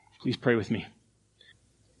Please pray with me.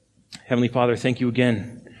 Heavenly Father, thank you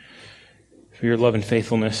again for your love and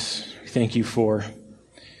faithfulness. Thank you for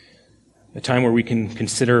a time where we can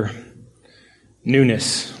consider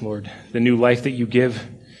newness, Lord, the new life that you give,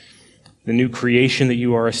 the new creation that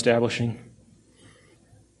you are establishing,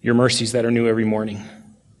 your mercies that are new every morning.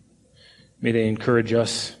 May they encourage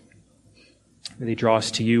us. May they draw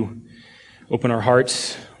us to you. Open our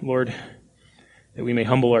hearts, Lord, that we may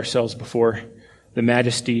humble ourselves before the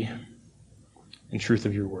majesty and truth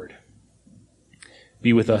of your word.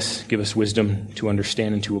 Be with us. Give us wisdom to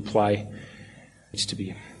understand and to apply it's to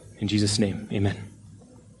be. In Jesus' name, amen.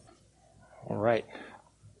 All right.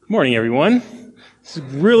 Good morning, everyone. It's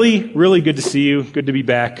really, really good to see you. Good to be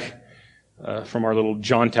back from our little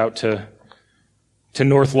jaunt out to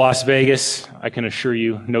North Las Vegas. I can assure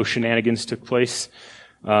you no shenanigans took place.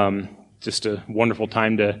 Just a wonderful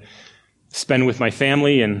time to spend with my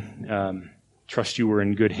family, and trust you were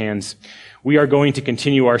in good hands. We are going to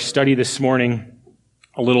continue our study this morning,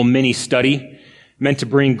 a little mini study meant to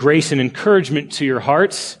bring grace and encouragement to your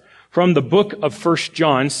hearts from the book of 1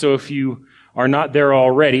 John. So if you are not there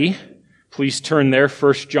already, please turn there,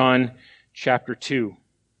 1 John chapter 2.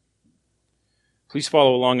 Please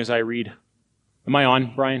follow along as I read. Am I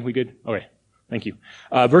on, Brian? We good? Okay, thank you.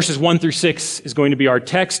 Verses 1 through 6 is going to be our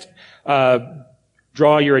text.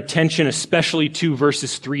 Draw your attention especially to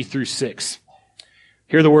verses 3 through 6.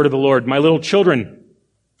 Hear the word of the Lord. My little children,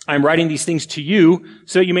 I am writing these things to you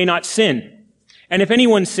so that you may not sin. And if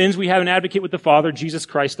anyone sins, we have an advocate with the Father, Jesus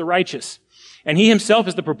Christ the righteous. And he himself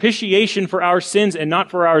is the propitiation for our sins, and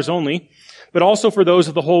not for ours only, but also for those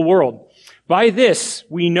of the whole world. By this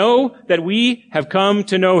we know that we have come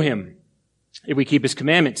to know him, if we keep his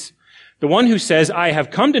commandments. The one who says, I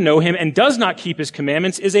have come to know him, and does not keep his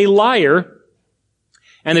commandments is a liar,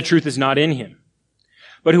 and the truth is not in him.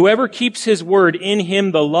 But whoever keeps his word, in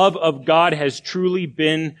him the love of God has truly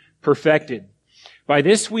been perfected. By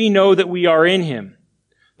this we know that we are in him.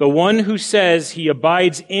 The one who says he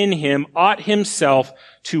abides in him ought himself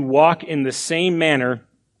to walk in the same manner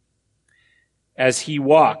as he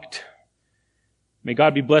walked. May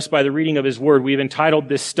God be blessed by the reading of his word. We have entitled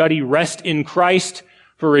this study, Rest in Christ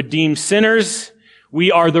for Redeemed Sinners.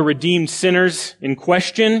 We are the redeemed sinners in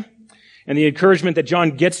question. And the encouragement that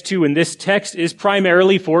John gets to in this text is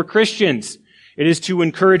primarily for Christians. It is to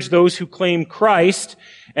encourage those who claim Christ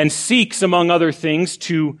and seeks, among other things,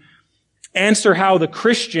 to answer how the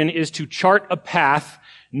Christian is to chart a path,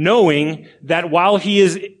 knowing that while he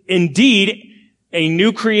is indeed a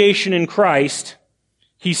new creation in Christ,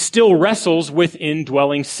 he still wrestles with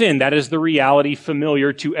indwelling sin. That is the reality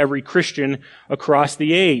familiar to every Christian across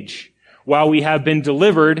the age. While we have been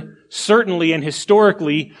delivered, certainly and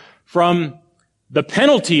historically, from the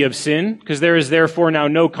penalty of sin, because there is therefore now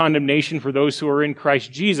no condemnation for those who are in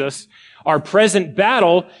Christ Jesus, our present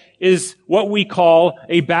battle is what we call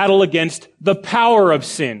a battle against the power of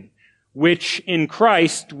sin, which in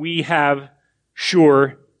Christ we have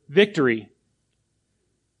sure victory.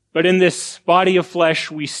 But in this body of flesh,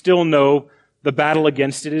 we still know the battle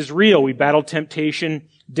against it is real. We battle temptation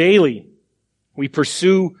daily. We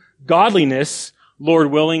pursue godliness, Lord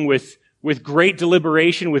willing, with great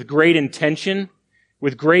deliberation, with great intention,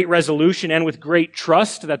 with great resolution, and with great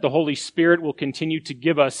trust that the Holy Spirit will continue to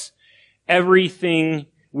give us everything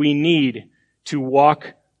we need to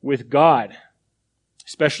walk with God,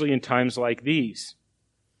 especially in times like these.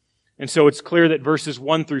 And so it's clear that verses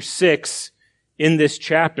 1 through 6 in this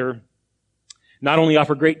chapter not only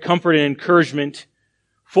offer great comfort and encouragement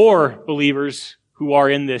for believers who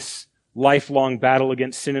are in this lifelong battle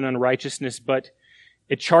against sin and unrighteousness, but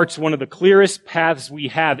it charts one of the clearest paths we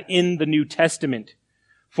have in the New Testament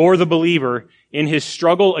for the believer in his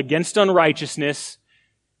struggle against unrighteousness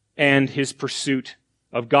and his pursuit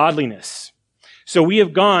of godliness. So we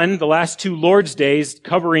have gone the last two Lord's Days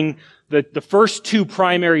covering the first two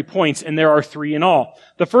primary points, and there are three in all.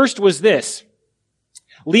 The first was this: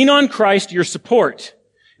 lean on Christ, your support.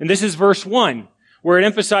 And this is verse 1, where it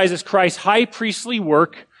emphasizes Christ's high priestly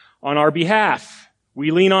work on our behalf.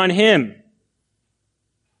 We lean on him.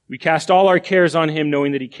 We cast all our cares on him,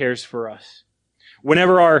 knowing that he cares for us.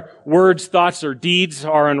 Whenever our words, thoughts, or deeds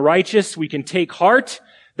are unrighteous, we can take heart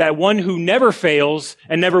that one who never fails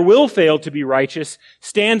and never will fail to be righteous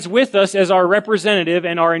stands with us as our representative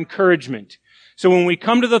and our encouragement. So when we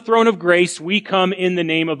come to the throne of grace, we come in the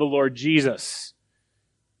name of the Lord Jesus.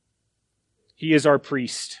 He is our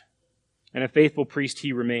priest, and a faithful priest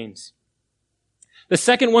he remains. The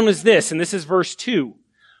second one was this, and this is verse 2.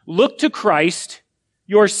 Look to Christ,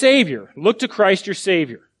 your Savior. Look to Christ, your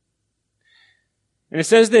Savior. And it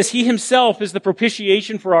says this, He himself is the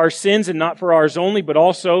propitiation for our sins, and not for ours only, but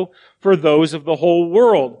also for those of the whole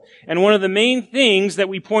world. And one of the main things that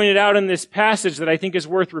we pointed out in this passage that I think is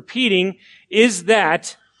worth repeating is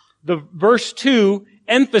that the verse 2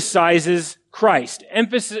 emphasizes Christ,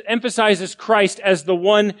 emphasizes Christ as the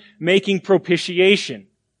one making propitiation.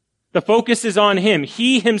 The focus is on Him,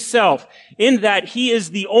 He Himself, in that He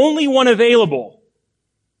is the only one available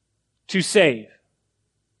to save.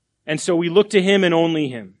 And so we look to Him and only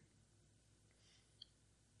Him.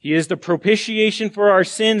 He is the propitiation for our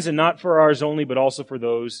sins, and not for ours only, but also for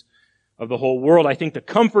those of the whole world. I think the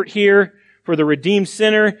comfort here for the redeemed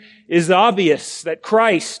sinner is obvious, that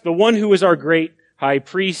Christ, the one who is our great high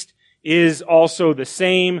priest, is also the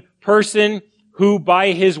same person who,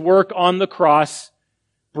 by His work on the cross,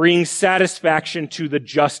 brings satisfaction to the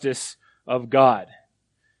justice of God.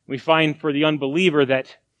 We find for the unbeliever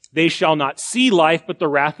that they shall not see life, but the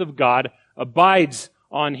wrath of God abides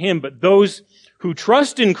on him. But those who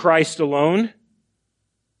trust in Christ alone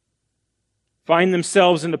find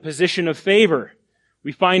themselves in the position of favor.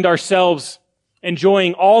 We find ourselves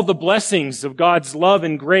enjoying all the blessings of God's love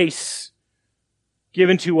and grace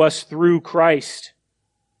given to us through Christ.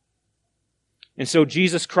 And so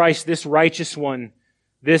Jesus Christ, this righteous one,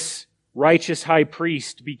 this righteous high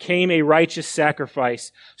priest, became a righteous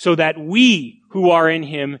sacrifice so that we who are in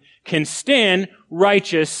Him can stand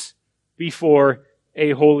righteous before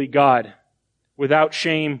a holy God without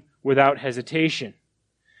shame, without hesitation.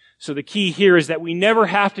 So the key here is that we never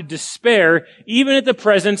have to despair even at the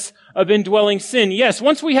presence of indwelling sin. Yes,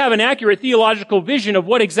 once we have an accurate theological vision of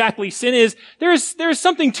what exactly sin is, there's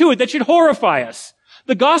something to it that should horrify us.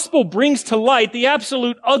 The gospel brings to light the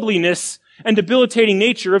absolute ugliness and debilitating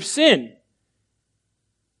nature of sin.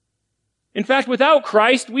 In fact, without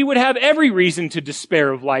Christ, we would have every reason to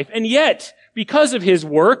despair of life. And yet, because of His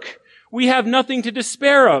work, we have nothing to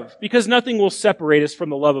despair of, because nothing will separate us from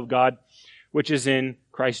the love of God, which is in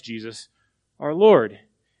Christ Jesus, our Lord.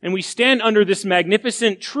 And we stand under this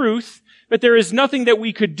magnificent truth that there is nothing that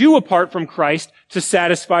we could do apart from Christ to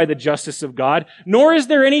satisfy the justice of God, nor is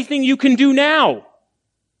there anything you can do now.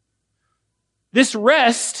 This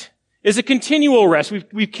rest is a continual rest.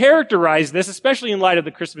 We've characterized this, especially in light of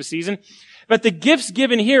the Christmas season, but the gifts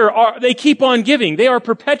given here they keep on giving. They are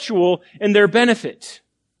perpetual in their benefit,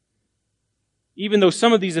 even though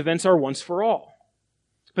some of these events are once for all.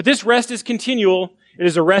 But this rest is continual. It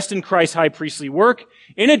is a rest in Christ's high priestly work,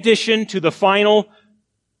 in addition to the final,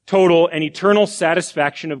 total, and eternal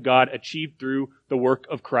satisfaction of God achieved through the work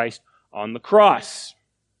of Christ on the cross.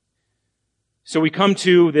 So we come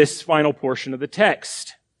to this final portion of the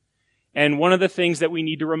text. And one of the things that we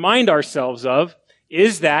need to remind ourselves of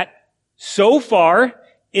is that so far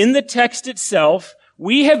in the text itself,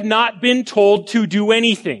 we have not been told to do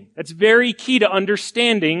anything. That's very key to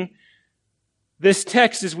understanding this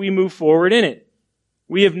text as we move forward in it.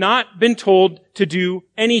 We have not been told to do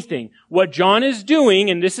anything. What John is doing,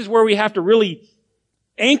 and this is where we have to really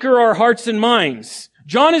anchor our hearts and minds,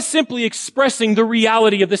 John is simply expressing the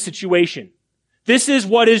reality of the situation. This is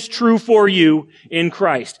what is true for you in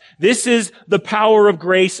Christ. This is the power of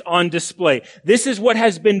grace on display. This is what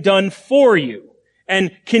has been done for you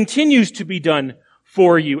and continues to be done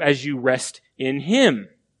for you as you rest in Him.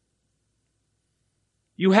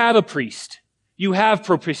 You have a priest. You have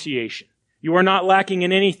propitiation. You are not lacking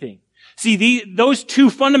in anything. See, those two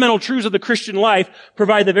fundamental truths of the Christian life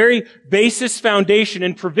provide the very basis, foundation,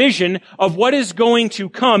 and provision of what is going to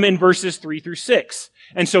come in verses 3 through 6.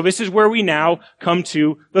 And so this is where we now come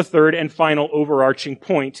to the third and final overarching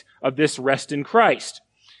point of this rest in Christ.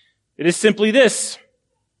 It is simply this.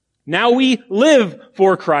 Now we live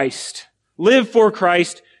for Christ. Live for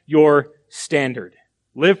Christ, your standard.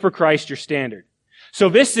 Live for Christ, your standard. So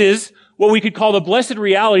this is what we could call the blessed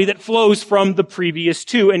reality that flows from the previous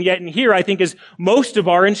two, and yet in here I think is most of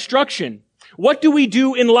our instruction. What do we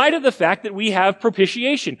do in light of the fact that we have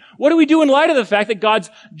propitiation? What do we do in light of the fact that God's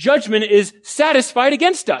judgment is satisfied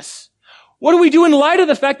against us? What do we do in light of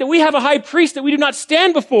the fact that we have a high priest that we do not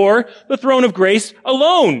stand before the throne of grace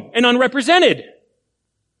alone and unrepresented?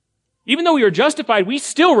 Even though we are justified, we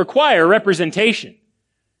still require representation.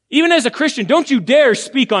 Even as a Christian, don't you dare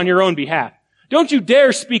speak on your own behalf. Don't you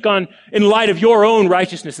dare speak in light of your own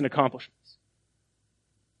righteousness and accomplishments.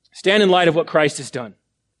 Stand in light of what Christ has done.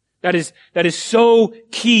 That is so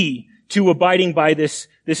key to abiding by this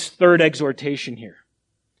third exhortation here.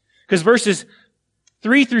 Because verses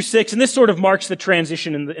 3 through 6, and this sort of marks the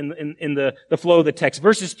transition in the flow of the text.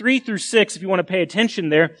 Verses 3 through 6, if you want to pay attention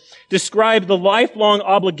there, describe the lifelong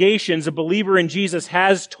obligations a believer in Jesus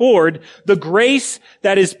has toward the grace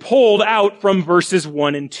that is pulled out from verses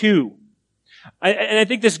 1 and 2. And I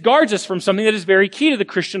think this guards us from something that is very key to the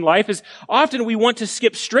Christian life, is often we want to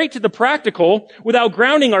skip straight to the practical without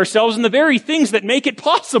grounding ourselves in the very things that make it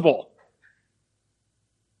possible.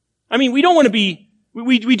 I mean, we do want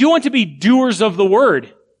to be doers of the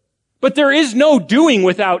word, but there is no doing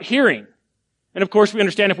without hearing. And of course, we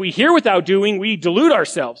understand if we hear without doing, we delude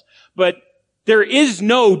ourselves. But there is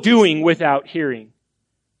no doing without hearing.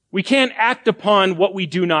 We can't act upon what we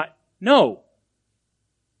do not know.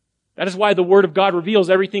 That is why the Word of God reveals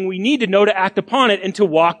everything we need to know to act upon it and to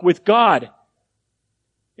walk with God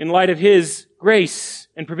in light of His grace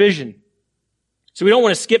and provision. So we don't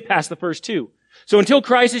want to skip past the first two. So until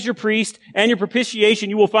Christ is your priest and your propitiation,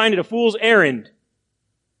 you will find it a fool's errand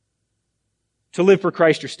to live for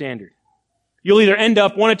Christ your standard. You'll either end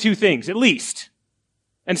up one of two things, at least,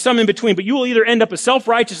 and some in between, but you will either end up a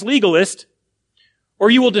self-righteous legalist, or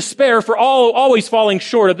you will despair for always falling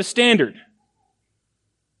short of the standard.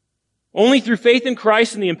 Only through faith in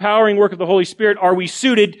Christ and the empowering work of the Holy Spirit are we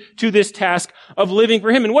suited to this task of living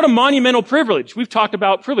for Him. And what a monumental privilege. We've talked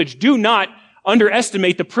about privilege. Do not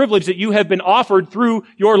underestimate the privilege that you have been offered through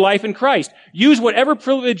your life in Christ. Use whatever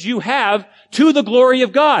privilege you have to the glory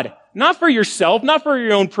of God. Not for yourself, not for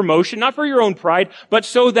your own promotion, not for your own pride, but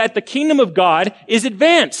so that the kingdom of God is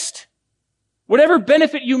advanced. Whatever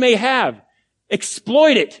benefit you may have,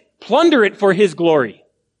 exploit it, plunder it for His glory.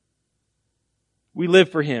 We live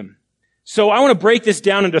for Him. So I want to break this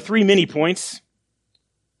down into 3 mini points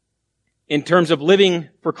in terms of living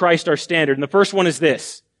for Christ our standard. And the first one is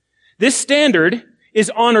this. This standard is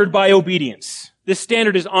honored by obedience. This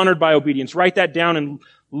standard is honored by obedience. Write that down and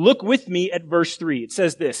look with me at verse 3. It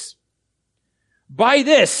says this. By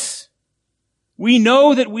this, we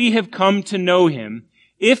know that we have come to know Him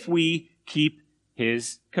if we keep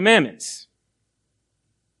His commandments.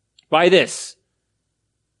 By this.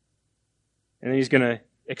 And then he's going to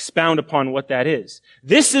expound upon what that is.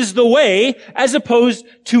 This is the way as opposed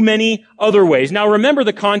to many other ways. Now remember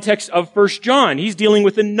the context of 1 John. He's dealing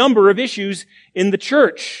with a number of issues in the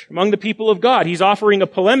church, among the people of God. He's offering a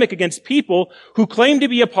polemic against people who claim to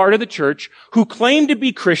be a part of the church, who claim to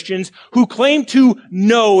be Christians, who claim to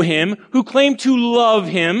know Him, who claim to love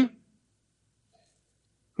Him,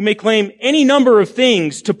 who may claim any number of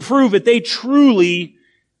things to prove that they truly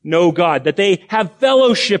know God, that they have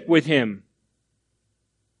fellowship with Him.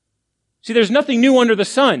 See, there's nothing new under the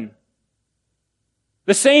sun.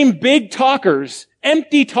 The same big talkers,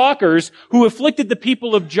 empty talkers who afflicted the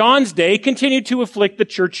people of John's day continue to afflict the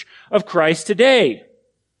church of Christ today.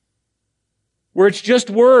 Where it's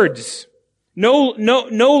just words. No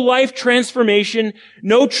life transformation,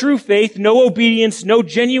 no true faith, no obedience, no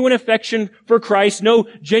genuine affection for Christ, no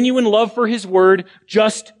genuine love for His word,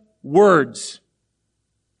 just words.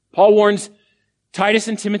 Paul warns Titus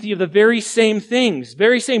and Timothy of the very same things,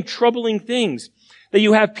 very same troubling things, that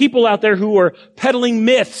you have people out there who are peddling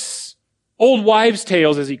myths, old wives'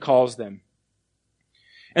 tales as he calls them.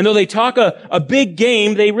 And though they talk a big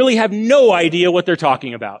game, they really have no idea what they're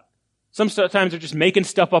talking about. Sometimes they're just making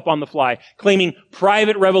stuff up on the fly, claiming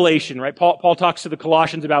private revelation, right? Paul talks to the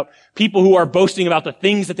Colossians about people who are boasting about the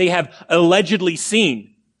things that they have allegedly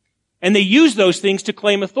seen. And they use those things to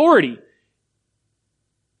claim authority.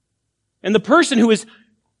 And the person who is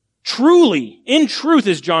truly, in truth,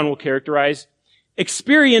 as John will characterize,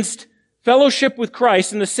 experienced fellowship with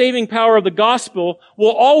Christ and the saving power of the gospel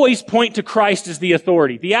will always point to Christ as the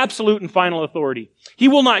authority, the absolute and final authority. He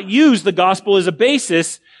will not use the gospel as a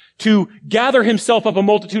basis to gather himself up a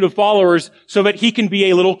multitude of followers so that he can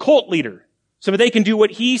be a little cult leader, so that they can do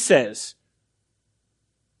what he says.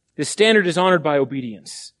 His standard is honored by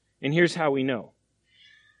obedience. And here's how we know.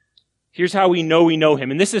 Here's how we know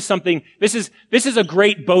Him. And this is a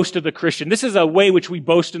great boast of the Christian. This is a way which we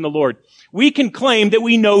boast in the Lord. We can claim that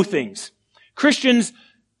we know things. Christians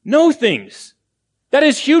know things. That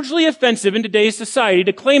is hugely offensive in today's society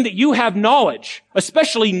to claim that you have knowledge,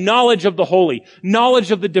 especially knowledge of the holy,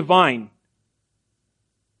 knowledge of the divine.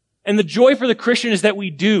 And the joy for the Christian is that we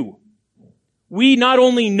do. We not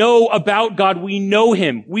only know about God, we know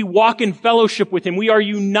Him. We walk in fellowship with Him. We are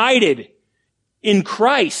united in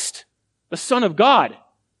Christ, the Son of God.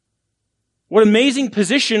 What amazing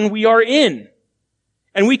position we are in.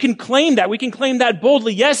 And we can claim that. We can claim that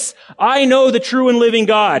boldly. Yes, I know the true and living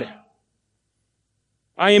God.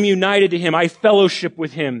 I am united to Him. I fellowship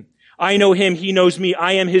with Him. I know Him. He knows me.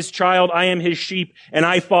 I am His child. I am His sheep, and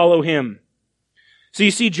I follow Him. So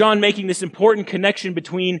you see John making this important connection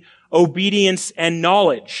between obedience and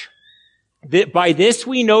knowledge. By this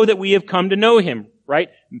we know that we have come to know Him, right?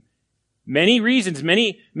 Many reasons,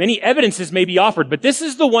 many evidences may be offered, but this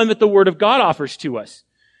is the one that the Word of God offers to us.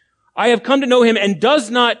 I have come to know Him and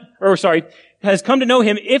has come to know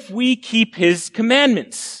him if we keep his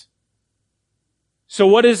commandments. So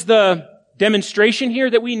what is the demonstration here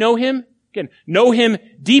that we know him? Again, know him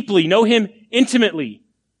deeply, know him intimately.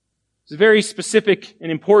 It's a very specific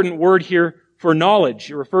and important word here for knowledge.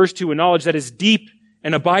 It refers to a knowledge that is deep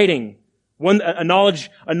and abiding. A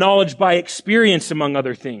knowledge by experience, among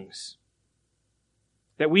other things.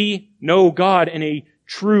 That we know God in a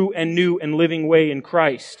true and new and living way in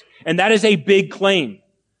Christ. And that is a big claim.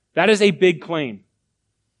 That is a big claim.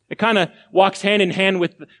 It kind of walks hand in hand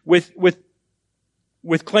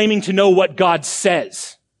with claiming to know what God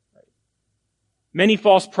says. Many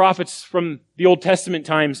false prophets from the Old Testament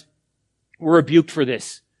times were rebuked for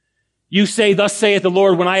this. You say, thus saith the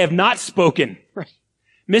Lord, when I have not spoken. Right?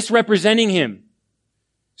 Misrepresenting him.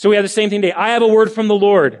 So we have the same thing today. I have a word from the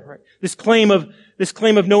Lord. Right? This claim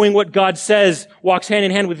of knowing what God says walks hand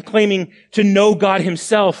in hand with claiming to know God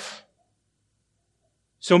himself.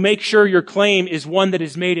 So make sure your claim is one that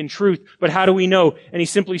is made in truth. But how do we know? And he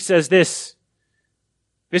simply says this.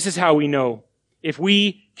 This is how we know. If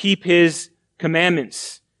we keep his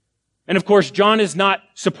commandments. And of course, John is not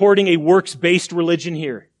supporting a works-based religion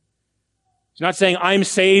here. He's not saying, I'm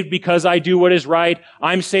saved because I do what is right.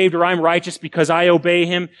 I'm saved or I'm righteous because I obey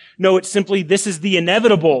him. No, it's simply, this is the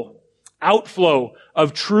inevitable outflow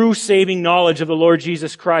of true saving knowledge of the Lord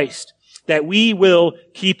Jesus Christ, that we will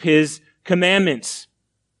keep his commandments.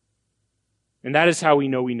 And that is how we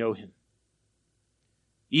know him.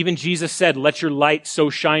 Even Jesus said, let your light so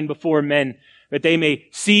shine before men that they may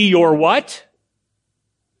see your what?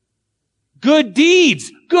 Good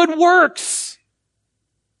deeds, good works.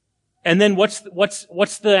 And then what's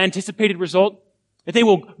the anticipated result? That they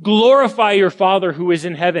will glorify your Father who is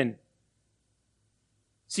in heaven.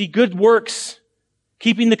 See, good works,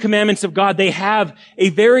 keeping the commandments of God, they have a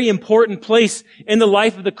very important place in the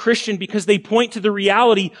life of the Christian because they point to the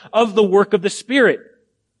reality of the work of the Spirit.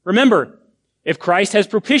 Remember, if Christ has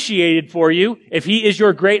propitiated for you, if he is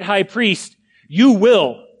your great high priest,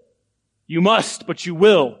 you must, but you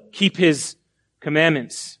will keep his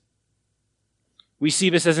commandments. We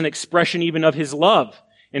see this as an expression even of his love.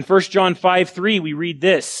 In 1 John 5:3, we read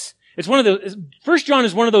this. 1 John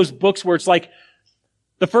is one of those books where it's like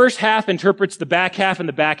the first half interprets the back half and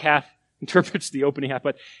the back half interprets the opening half.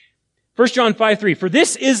 But 1 John 5:3, for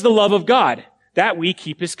this is the love of God, that we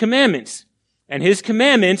keep his commandments. And his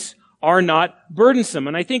commandments are not burdensome.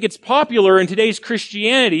 And I think it's popular in today's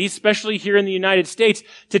Christianity, especially here in the United States,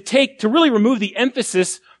 to really remove the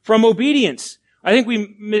emphasis from obedience. I think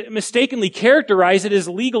we mistakenly characterize it as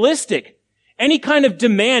legalistic. Any kind of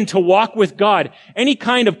demand to walk with God, any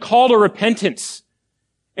kind of call to repentance,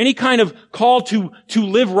 any kind of call to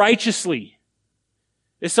live righteously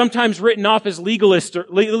is sometimes written off as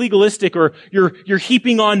legalistic or you're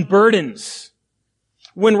heaping on burdens.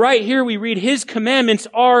 When right here we read his commandments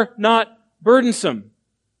are not burdensome.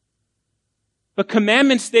 But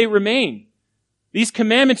commandments, they remain. These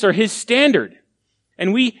commandments are his standard.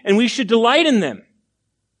 And we should delight in them.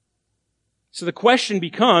 So the question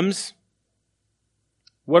becomes,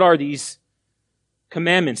 what are these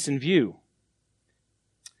commandments in view?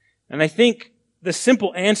 And I think the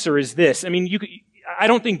simple answer is this. I mean, I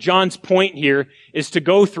don't think John's point here is to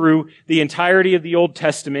go through the entirety of the Old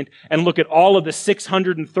Testament and look at all of the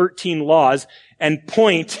 613 laws and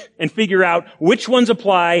point and figure out which ones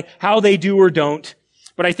apply, how they do or don't.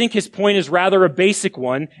 But I think his point is rather a basic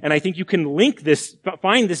one, and I think you can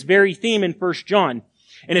find this very theme in 1 John.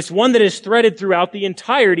 And it's one that is threaded throughout the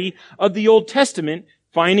entirety of the Old Testament,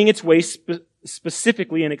 finding its way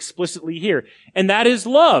specifically and explicitly here. And that is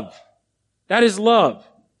love. That is love.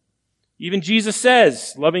 Even Jesus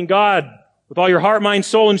says, loving God with all your heart, mind,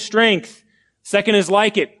 soul, and strength. Second is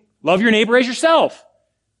like it. Love your neighbor as yourself.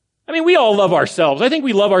 I mean, we all love ourselves. I think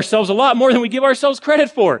we love ourselves a lot more than we give ourselves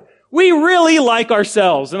credit for. We really like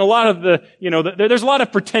ourselves. And a lot of there's a lot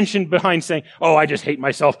of pretension behind saying, oh, I just hate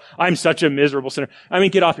myself. I'm such a miserable sinner. I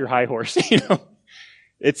mean, get off your high horse.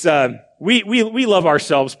 It's, we love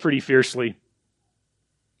ourselves pretty fiercely.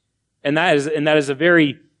 And that is a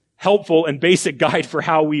very helpful and basic guide for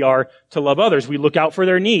how we are to love others. We look out for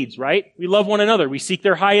their needs, right? We love one another. We seek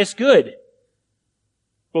their highest good,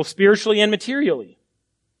 both spiritually and materially.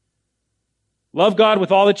 Love God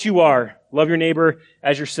with all that you are. Love your neighbor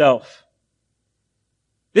as yourself.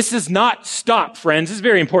 This does not stop, friends. This is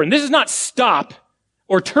very important. This does not stop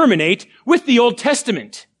or terminate with the Old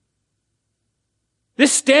Testament.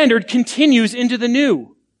 This standard continues into the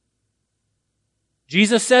New.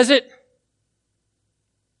 Jesus says it.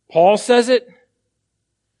 Paul says it.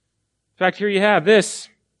 In fact, here you have this.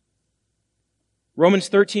 Romans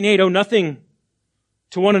 13:8, owe nothing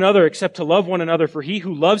to one another except to love one another, for he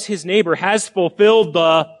who loves his neighbor has fulfilled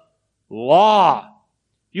the law.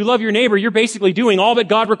 If you love your neighbor, you're basically doing all that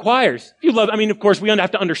God requires. If you love, of course, we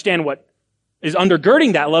have to understand what is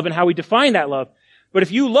undergirding that love and how we define that love. But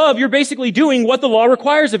if you love, you're basically doing what the law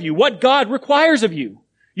requires of you, what God requires of you.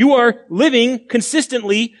 You are living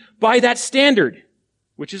consistently by that standard,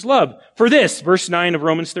 which is love. For this, verse 9 of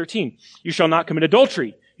Romans 13, you shall not commit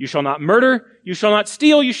adultery, you shall not murder, you shall not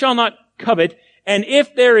steal, you shall not covet. And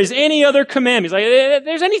if there is any other commandment, if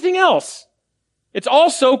there's anything else, it's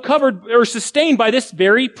also covered or sustained by this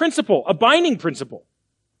very principle, a binding principle.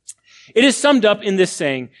 It is summed up in this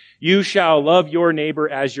saying, you shall love your neighbor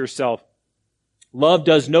as yourself. Love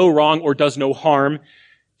does no wrong or does no harm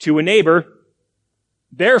to a neighbor.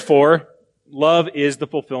 Therefore, love is the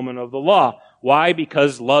fulfillment of the law. Why?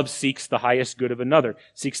 Because love seeks the highest good of another,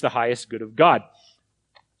 seeks the highest good of God.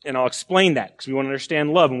 And I'll explain that because we want to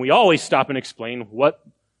understand love. And we always stop and explain what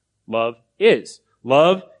love is.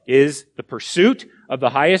 Love is the pursuit of the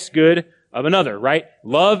highest good of another, right?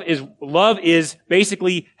 Love is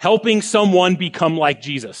basically helping someone become like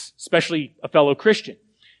Jesus, especially a fellow Christian.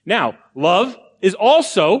 Now, love is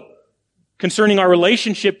also, concerning our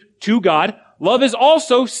relationship to God, love is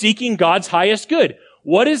also seeking God's highest good.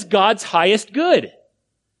 What is God's highest good?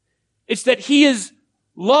 It's that He is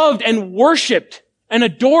loved and worshiped and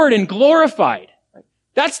adored and glorified.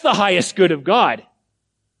 That's the highest good of God.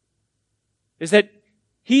 Is that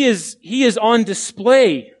He is on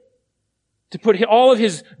display, to put all of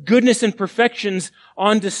His goodness and perfections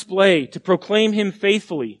on display, to proclaim Him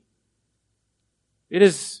faithfully. It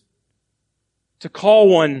is to call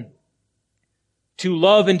one to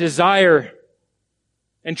love and desire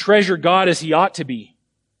and treasure God as He ought to be.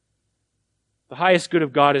 The highest good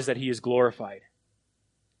of God is that He is glorified.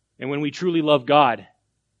 And when we truly love God,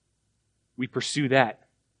 we pursue that.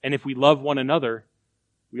 And if we love one another,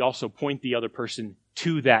 we also point the other person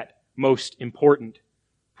to that most important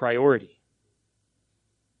priority.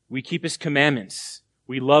 We keep His commandments.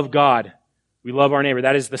 We love God. We love our neighbor.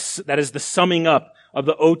 That is the summing up of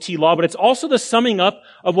the OT law, but it's also the summing up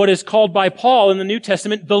of what is called by Paul in the New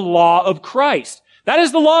Testament the law of Christ. That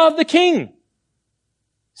is the law of the King.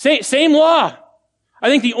 Same law. I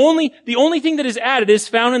think the only thing that is added is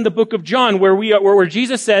found in the book of John, where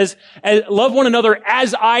Jesus says, "Love one another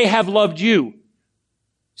as I have loved you."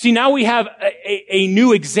 See, now we have a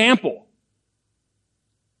new example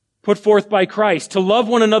put forth by Christ, to love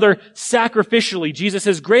one another sacrificially. Jesus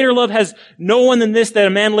says, greater love has no one than this, that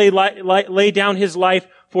a man lay down his life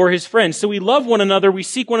for his friends. So we love one another, we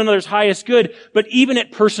seek one another's highest good, but even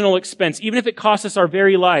at personal expense, even if it costs us our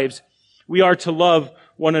very lives, we are to love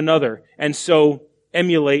one another, and so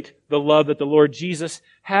emulate the love that the Lord Jesus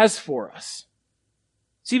has for us.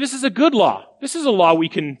 See, this is a good law. This is a law we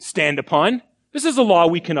can stand upon. This is a law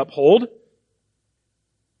we can uphold.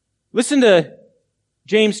 Listen to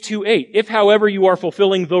James 2:8. If, however, you are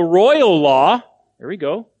fulfilling the royal law, there we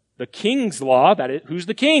go, the king's law, that is, who's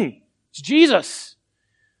the king? It's Jesus.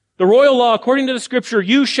 The royal law, according to the scripture,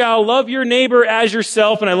 you shall love your neighbor as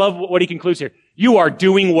yourself. And I love what he concludes here. You are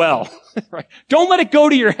doing well. Right? Don't let it go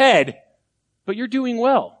to your head, but you're doing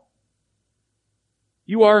well.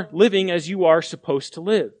 You are living as you are supposed to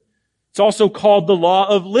live. It's also called the law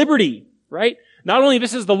of liberty, right? Not only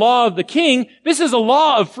this is the law of the king, this is a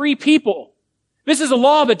law of free people. This is a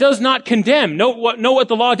law that does not condemn. Know what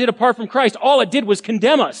the law did apart from Christ. All it did was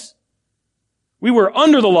condemn us. We were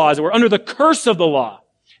under the laws. We were under the curse of the law.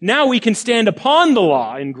 Now we can stand upon the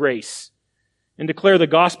law in grace and declare the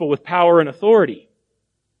gospel with power and authority.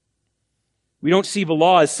 We don't see the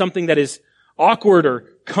law as something that is awkward or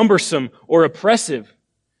cumbersome or oppressive.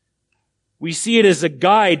 We see it as a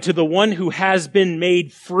guide to the one who has been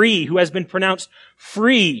made free, who has been pronounced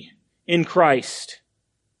free in Christ.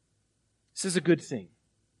 This is a good thing.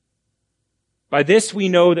 By this we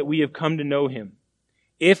know that we have come to know Him,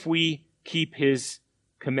 if we keep His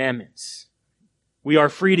commandments. We are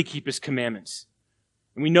free to keep His commandments.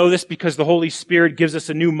 And we know this because the Holy Spirit gives us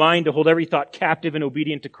a new mind to hold every thought captive and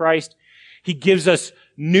obedient to Christ. He gives us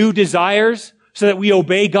new desires so that we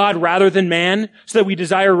obey God rather than man, so that we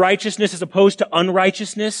desire righteousness as opposed to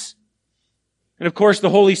unrighteousness. And of course, the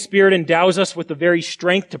Holy Spirit endows us with the very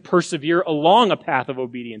strength to persevere along a path of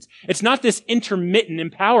obedience. It's not this intermittent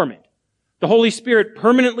empowerment. The Holy Spirit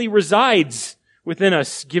permanently resides within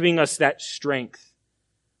us, giving us that strength.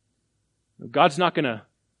 God's not going to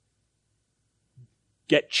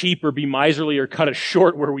get cheap or be miserly or cut us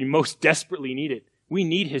short where we most desperately need it. We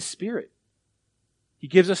need His Spirit. He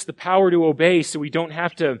gives us the power to obey so we don't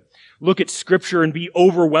have to look at Scripture and be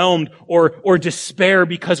overwhelmed or despair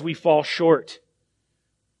because we fall short.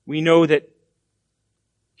 We know that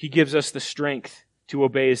He gives us the strength to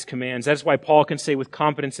obey His commands. That's why Paul can say with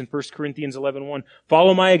confidence in 1 Corinthians 11:1,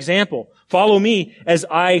 follow my example. Follow me as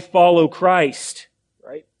I follow Christ.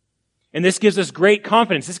 Right? And this gives us great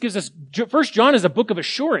confidence. This gives us, 1 John is a book of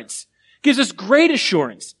assurance. It gives us great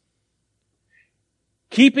assurance.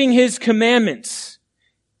 Keeping His commandments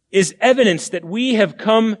is evidence that we have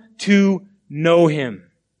come to know Him.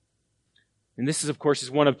 And this is, of course,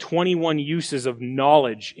 one of 21 uses of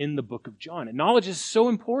knowledge in the book of John. And knowledge is so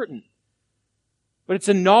important. But it's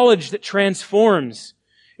a knowledge that transforms.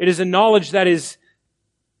 It is a knowledge that is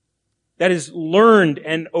learned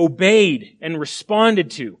and obeyed and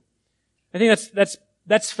responded to. I think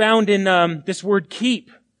that's found in this word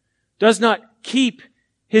keep. Does not keep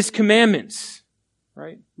His commandments.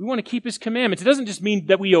 Right? We want to keep His commandments. It doesn't just mean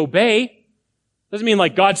that we obey. It doesn't mean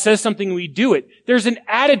like God says something and we do it. There's an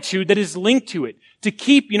attitude that is linked to it. To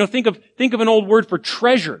keep, think of an old word for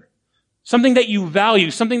treasure. Something that you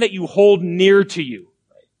value, something that you hold near to you.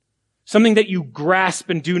 Something that you grasp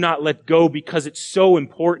and do not let go because it's so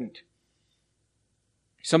important.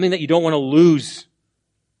 Something that you don't want to lose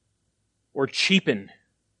or cheapen.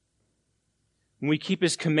 When we keep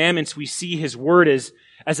His commandments, we see His word as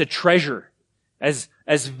a treasure, as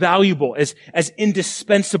valuable, as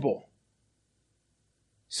indispensable.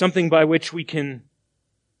 Something by which we can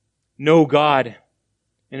know God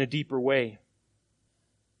in a deeper way.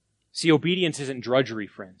 See, obedience isn't drudgery,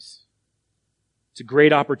 friends. It's a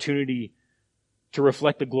great opportunity to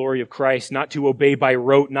reflect the glory of Christ, not to obey by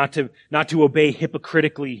rote, not to obey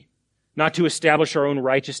hypocritically, not to establish our own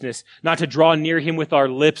righteousness, not to draw near Him with our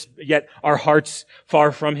lips, yet our hearts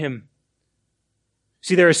far from Him.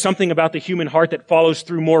 See, there is something about the human heart that follows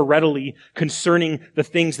through more readily concerning the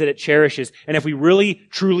things that it cherishes. And if we really,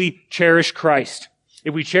 truly cherish Christ,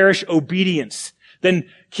 if we cherish obedience, then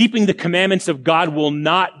keeping the commandments of God will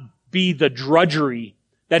not be the drudgery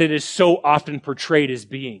that it is so often portrayed as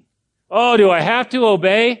being. Oh, do I have to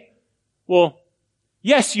obey? Well,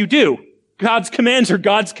 yes, you do. God's commands are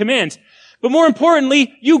God's commands. But more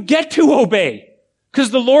importantly, you get to obey. Because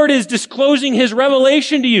the Lord is disclosing His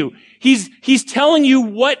revelation to you. He's telling you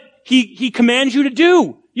what He commands you to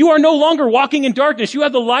do. You are no longer walking in darkness. You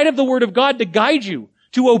have the light of the Word of God to guide you,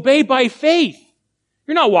 to obey by faith.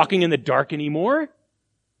 You're not walking in the dark anymore.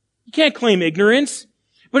 You can't claim ignorance.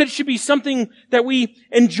 But it should be something that we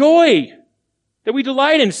enjoy, that we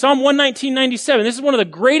delight in. Psalm 119:97. This is one of the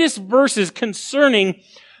greatest verses concerning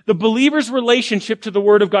the believer's relationship to the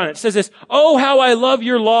Word of God. It says this, oh, how I love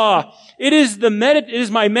your law. It is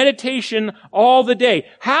my meditation all the day.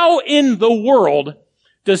 How in the world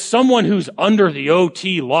does someone who's under the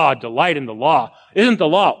OT law delight in the law? Isn't the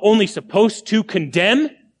law only supposed to condemn?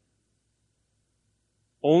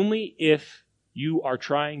 Only if you are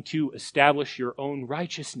trying to establish your own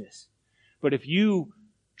righteousness. But if you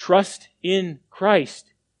trust in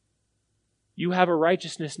Christ, you have a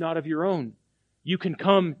righteousness not of your own. You can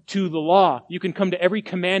come to the law. You can come to every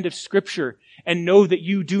command of Scripture and know that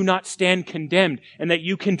you do not stand condemned and that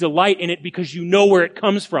you can delight in it because you know where it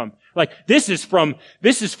comes from. Like, this is from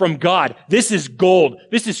God. This is gold.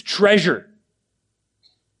 This is treasure.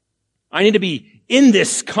 I need to be in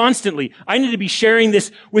this constantly. I need to be sharing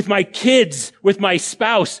this with my kids, with my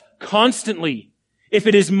spouse constantly. If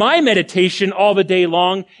it is my meditation all the day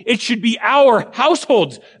long, it should be our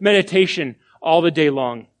household's meditation all the day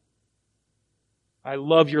long. I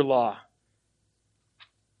love your law.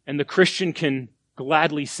 And the Christian can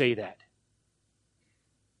gladly say that.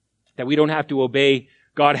 That we don't have to obey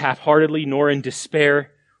God half-heartedly, nor in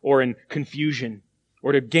despair, or in confusion,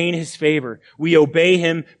 or to gain His favor. We obey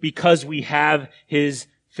Him because we have His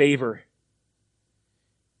favor.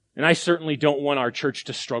 And I certainly don't want our church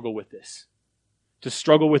to struggle with this. To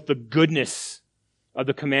struggle with the goodness of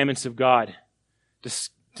the commandments of God.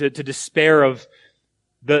 To despair of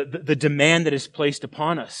the demand that is placed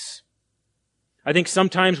upon us. I think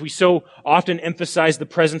sometimes we so often emphasize the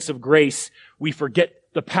presence of grace, we forget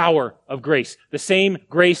the power of grace. The same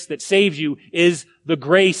grace that saves you is the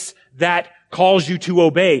grace that calls you to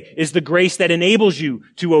obey, is the grace that enables you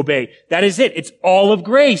to obey. That is it. It's all of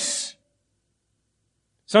grace.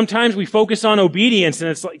 Sometimes we focus on obedience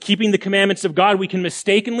and it's like keeping the commandments of God. We can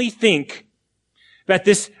mistakenly think that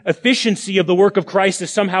this efficiency of the work of Christ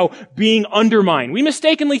is somehow being undermined. We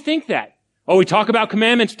mistakenly think that. Oh, we talk about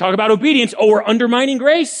commandments, talk about obedience. Oh, we're undermining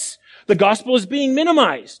grace. The gospel is being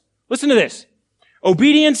minimized. Listen to this.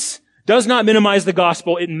 Obedience does not minimize the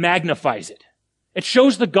gospel. It magnifies it. It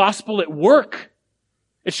shows the gospel at work.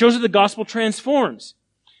 It shows that the gospel transforms.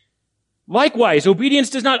 Likewise,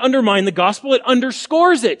 obedience does not undermine the gospel. It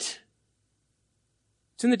underscores it.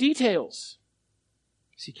 It's in the details.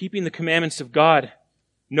 See, keeping the commandments of God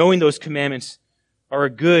knowing those commandments are a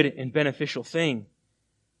good and beneficial thing.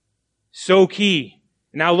 So key.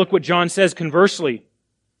 Now look what John says conversely.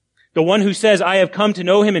 The one who says, I have come to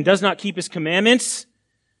know him and does not keep his commandments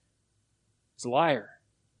is a liar.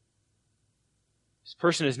 This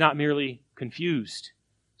person is not merely confused.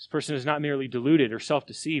 This person is not merely deluded or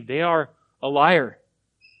self-deceived. They are a liar.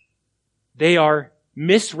 They are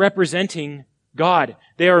misrepresenting God.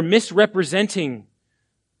 They are misrepresenting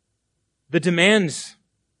the demands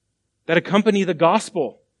that accompany the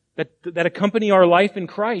gospel, that accompany our life in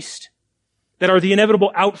Christ, that are the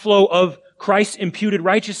inevitable outflow of Christ's imputed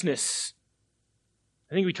righteousness.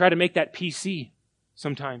 I think we try to make that PC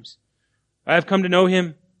sometimes. I have come to know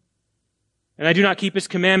him, and I do not keep his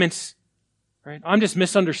commandments. Right? I'm just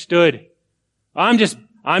misunderstood. I'm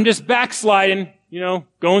just backsliding,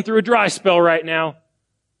 going through a dry spell right now.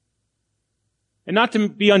 And not to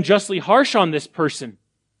be unjustly harsh on this person,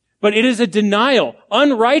 but it is a denial.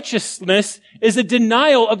 Unrighteousness is a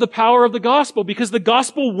denial of the power of the gospel because the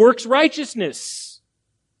gospel works righteousness.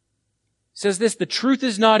 It says this, the truth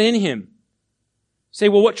is not in him. Say,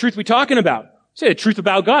 well, what truth are we talking about? Say the truth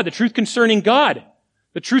about God, the truth concerning God,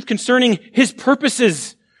 the truth concerning his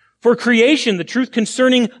purposes for creation, the truth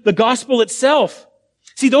concerning the gospel itself.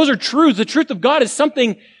 See, those are truths. The truth of God is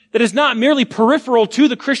something that is not merely peripheral to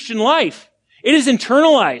the Christian life. It is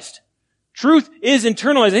internalized. Truth is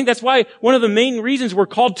internalized. I think that's why one of the main reasons we're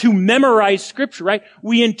called to memorize Scripture, right?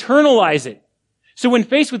 We internalize it. So when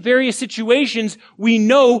faced with various situations, we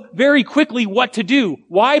know very quickly what to do.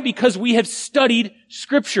 Why? Because we have studied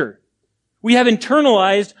Scripture. We have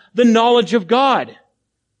internalized the knowledge of God.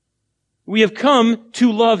 We have come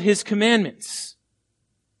to love his commandments.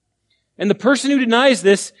 And the person who denies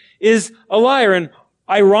this is a liar. And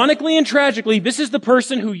ironically and tragically, this is the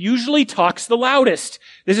person who usually talks the loudest.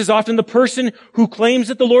 This is often the person who claims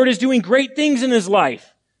that the Lord is doing great things in his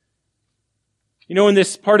life. In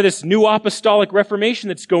this part of this new apostolic reformation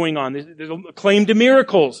that's going on, there's a claim to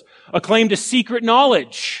miracles, a claim to secret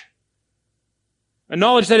knowledge, a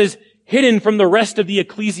knowledge that is hidden from the rest of the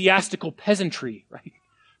ecclesiastical peasantry, right?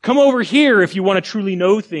 Come over here if you want to truly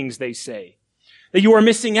know things, they say. That you are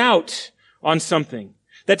missing out on something.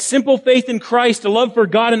 That simple faith in Christ, a love for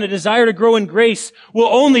God, and a desire to grow in grace will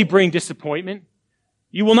only bring disappointment.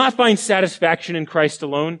 You will not find satisfaction in Christ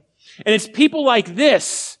alone. And it's people like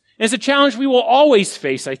this, and it's a challenge we will always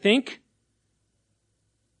face, I think.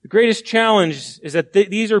 The greatest challenge is that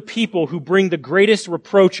these are people who bring the greatest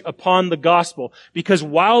reproach upon the gospel. Because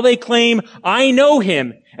while they claim, I know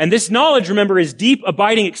him, and this knowledge, remember, is deep,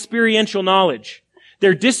 abiding, experiential knowledge,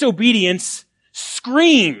 their disobedience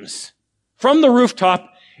screams from the rooftop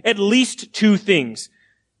at least two things.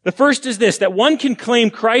 The first is this, that one can claim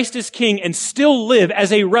Christ as king and still live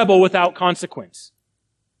as a rebel without consequence.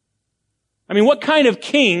 I mean, what kind of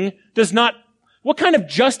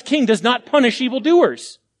just king does not punish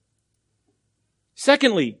evildoers?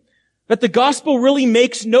 Secondly, that the gospel really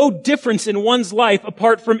makes no difference in one's life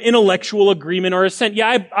apart from intellectual agreement or assent.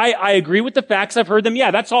 Yeah, I agree with the facts. I've heard them.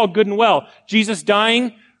 Yeah, that's all good and well. Jesus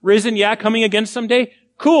dying, risen, yeah, coming again someday.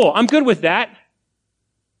 Cool, I'm good with that.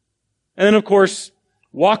 And then, of course,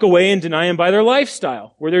 walk away and deny him by their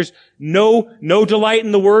lifestyle, where there's no delight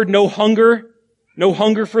in the word, no hunger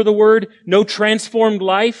for the word, no transformed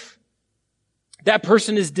life. That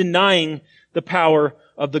person is denying the power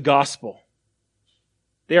of the gospel.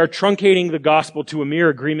 They are truncating the gospel to a mere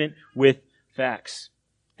agreement with facts.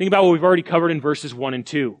 Think about what we've already covered in verses 1 and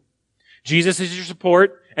 2. Jesus is your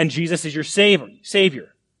support, and Jesus is your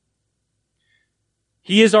Savior.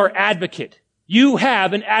 He is our advocate. You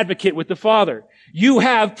have an advocate with the Father. You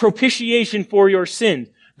have propitiation for your sins.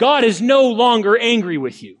 God is no longer angry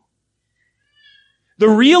with you. The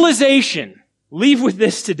realization, leave with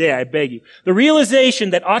this today, I beg you. The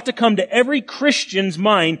realization that ought to come to every Christian's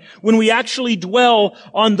mind when we actually dwell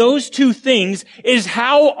on those two things is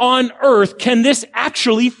how on earth can this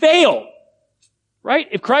actually fail? Right?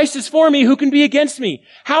 If Christ is for me, who can be against me?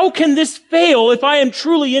 How can this fail if I am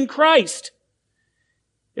truly in Christ?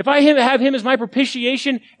 If I have him as my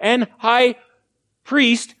propitiation and high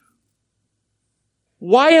priest,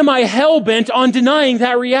 why am I hell-bent on denying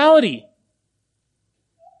that reality?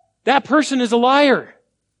 That person is a liar.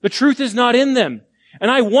 The truth is not in them. And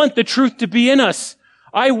I want the truth to be in us.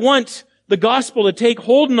 I want the gospel to take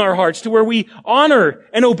hold in our hearts to where we honor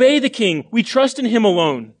and obey the King. We trust in him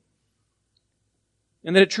alone.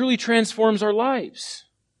 And that it truly transforms our lives.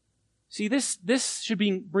 See, this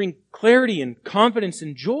should bring clarity and confidence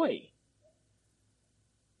and joy.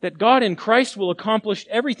 That God in Christ will accomplish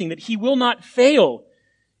everything, that he will not fail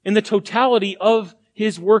in the totality of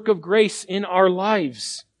his work of grace in our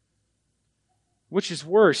lives. Which is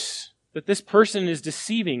worse? That this person is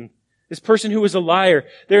deceiving, this person who is a liar.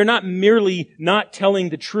 They're not merely not telling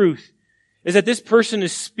the truth, is that this person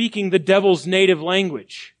is speaking the devil's native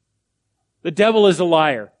language. The devil is a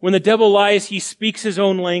liar. When the devil lies, he speaks his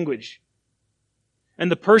own language.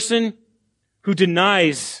 And the person who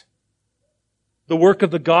denies the work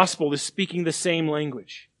of the gospel is speaking the same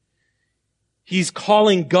language. He's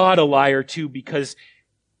calling God a liar too, because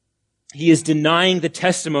he is denying the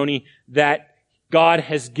testimony that God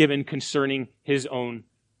has given concerning his own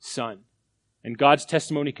Son. And God's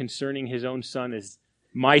testimony concerning his own Son is,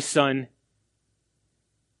 my Son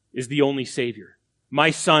is the only Savior.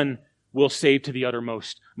 My Son will save to the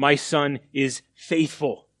uttermost. My Son is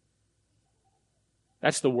faithful.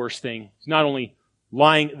 That's the worst thing. It's not only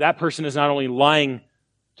lying, that person is not only lying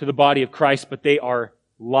to the body of Christ, but they are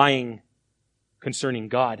lying concerning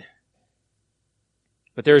God.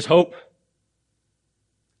 But there is hope.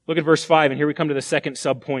 Look at verse 5, and here we come to the second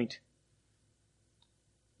subpoint.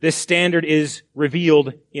 This standard is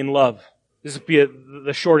revealed in love. This will be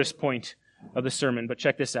the shortest point of the sermon, but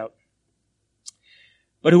check this out.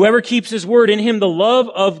 But whoever keeps his word, in him the love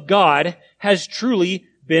of God has truly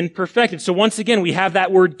been perfected. So once again, we have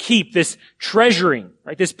that word keep, this treasuring,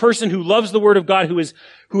 right? This person who loves the word of God, who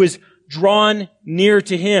is drawn near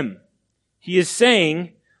to him. He is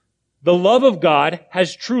saying the love of God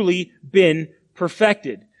has truly been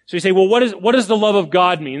perfected. So you say, well, what does the love of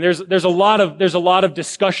God mean? There's a lot of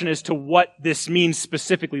discussion as to what this means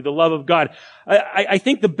specifically, the love of God. I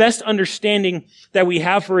think the best understanding that we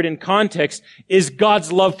have for it in context is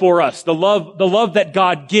God's love for us, the love that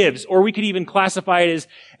God gives, or we could even classify it as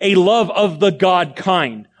a love of the God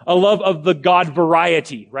kind, a love of the God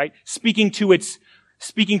variety, right? Speaking to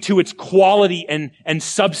its quality and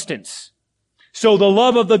substance. So the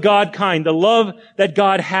love of the God kind, the love that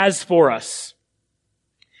God has for us,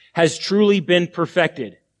 has truly been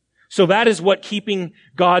perfected. So that is what keeping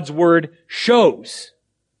God's word shows.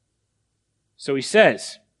 So he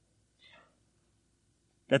says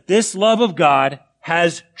that this love of God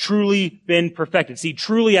has truly been perfected. See,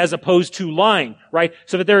 truly as opposed to lying, right?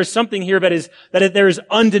 So that there is something here that there is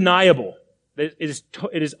undeniable. It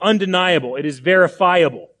is undeniable. It is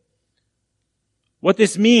verifiable. What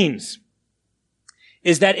this means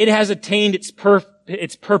is that it has attained its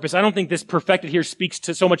purpose. I don't think this perfected here speaks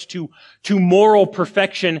to so much to moral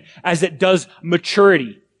perfection as it does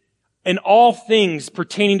maturity. In all things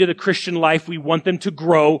pertaining to the Christian life, we want them to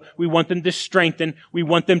grow, we want them to strengthen, we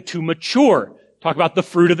want them to mature. Talk about the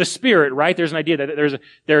fruit of the Spirit, right? There's an idea that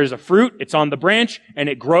there is a fruit, it's on the branch, and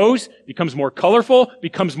it grows, becomes more colorful,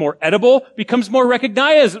 becomes more edible, becomes more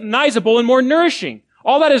recognizable and more nourishing.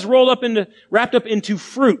 All that is wrapped up into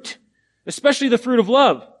fruit, especially the fruit of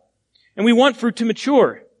love. And we want fruit to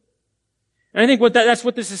mature. And I think that's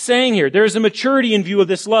what this is saying here. There is a maturity in view of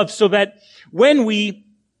this love, so that when we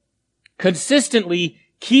consistently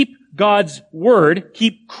keep God's word,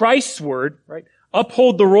 keep Christ's word, right?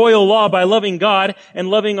 Uphold the royal law by loving God and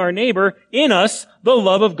loving our neighbor, in us, the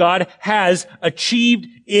love of God has achieved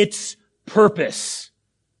its purpose.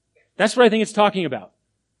 That's what I think it's talking about.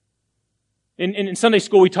 In Sunday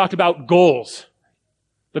school, we talked about goals.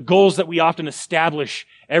 The goals that we often establish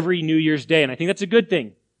every New Year's Day. And I think that's a good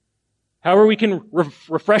thing. However, we can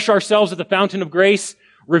refresh ourselves at the fountain of grace,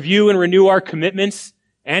 review and renew our commitments,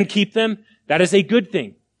 and keep them. That is a good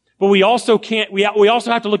thing. But we also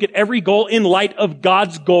have to look at every goal in light of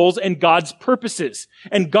God's goals and God's purposes.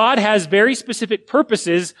 And God has very specific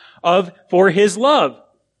purposes for his love.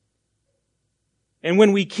 And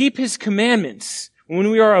when we keep his commandments,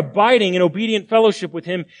 when we are abiding in obedient fellowship with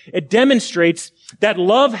him, it demonstrates that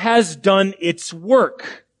love has done its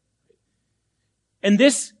work. And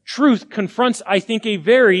this truth confronts, I think, a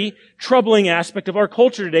very troubling aspect of our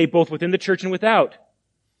culture today, both within the church and without.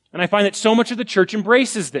 And I find that so much of the church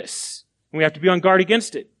embraces this. And we have to be on guard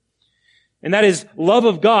against it. And that is love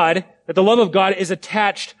of God, that the love of God is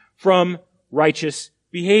attached from righteous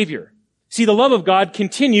behavior. See, the love of God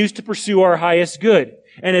continues to pursue our highest good.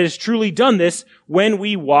 And it has truly done this when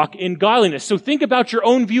we walk in godliness. So think about your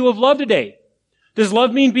own view of love today. Does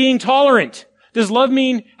love mean being tolerant? Does love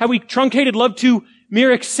mean, have we truncated love to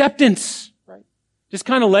mere acceptance? Right? Just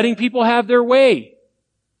kind of letting people have their way?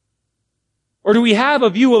 Or do we have a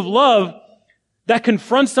view of love that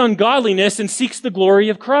confronts ungodliness and seeks the glory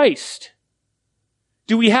of Christ?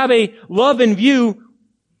 Do we have a love in view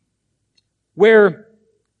where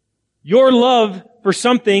your love for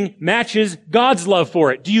something matches God's love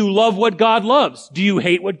for it? Do you love what God loves? Do you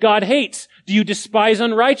hate what God hates? Do you despise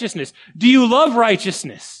unrighteousness? Do you love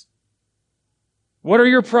righteousness? What are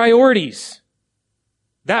your priorities?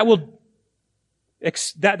 That will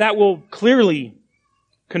clearly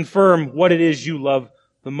confirm what it is you love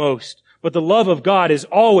the most. But the love of God is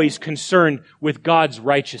always concerned with God's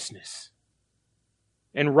righteousness.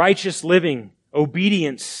 And righteous living,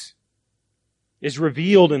 obedience, is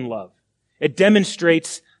revealed in love. It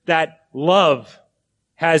demonstrates that love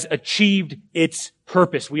has achieved its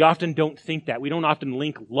purpose. We often don't think that. We don't often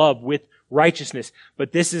link love with righteousness.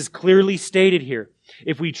 But this is clearly stated here.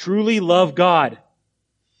 If we truly love God,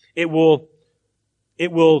 it will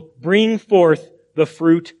bring forth the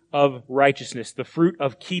fruit of righteousness, the fruit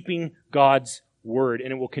of keeping God's word,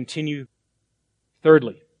 and it will continue.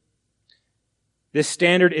 Thirdly, this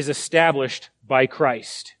standard is established by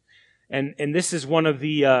Christ. And this is one of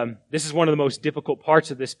the most difficult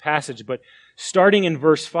parts of this passage, but starting in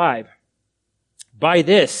verse 5, by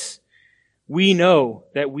this we know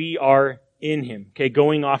that we are in him. Okay,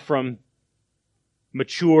 going off from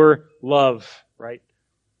mature love, right?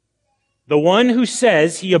 The one who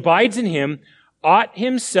says he abides in him ought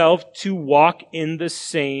himself to walk in the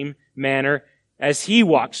same manner as he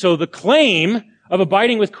walked. So the claim of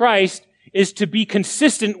abiding with Christ is to be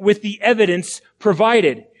consistent with the evidence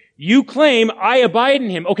provided. You claim, I abide in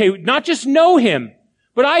him. Okay, not just know him,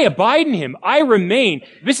 but I abide in him. I remain.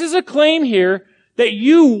 This is a claim here that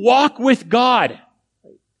you walk with God.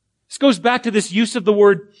 This goes back to this use of the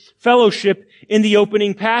word fellowship in the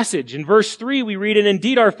opening passage. In verse 3, we read, and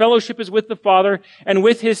indeed our fellowship is with the Father and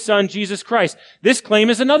with his Son, Jesus Christ. This claim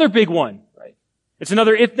is another big one, right? It's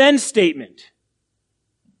another if-then statement.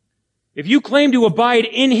 If you claim to abide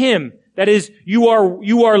in him, that is, you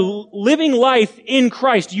are living life in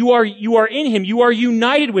Christ. You are in him. You are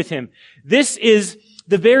united with him. This is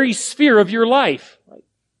the very sphere of your life, right?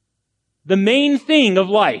 The main thing of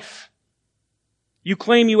life. You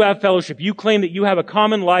claim you have fellowship. You claim that you have a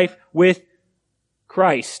common life with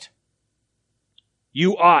Christ.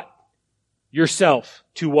 You ought yourself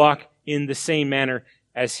to walk in the same manner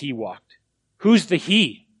as he walked. Who's the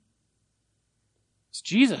he? It's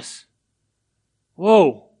Jesus.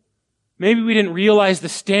 Whoa. Maybe we didn't realize the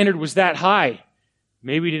standard was that high.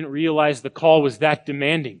 Maybe we didn't realize the call was that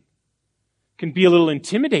demanding. It can be a little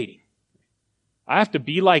intimidating. I have to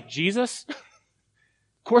be like Jesus? Of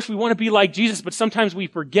course we want to be like Jesus, but sometimes we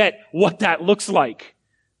forget what that looks like.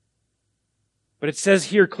 But it says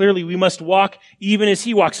here clearly we must walk even as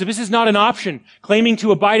he walks. So this is not an option. Claiming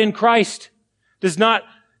to abide in Christ does not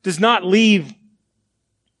leave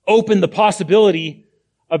open the possibility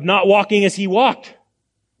of not walking as he walked.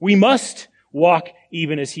 We must walk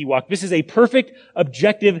even as he walked. This is a perfect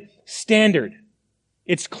objective standard.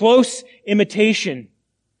 It's close imitation.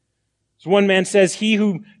 As one man says, he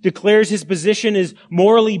who declares his position is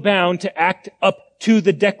morally bound to act up to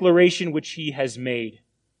the declaration which he has made.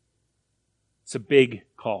 It's a big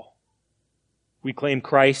call. We claim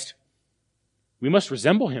Christ. We must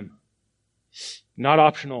resemble him. Not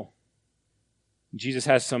optional. Jesus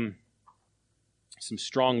has some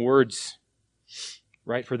strong words,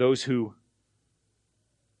 right, for those who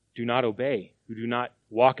do not obey, who do not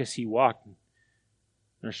walk as he walked. In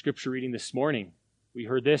our scripture reading this morning, we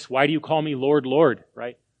heard this, why do you call me Lord, Lord,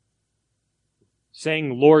 right?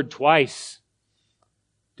 Saying Lord twice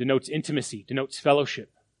denotes intimacy, denotes fellowship,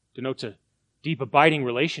 denotes a deep abiding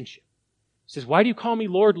relationship. He says, why do you call me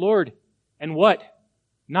Lord, Lord? And what?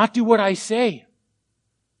 Not do what I say.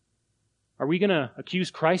 Are we going to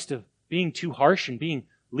accuse Christ of being too harsh and being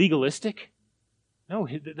legalistic? No,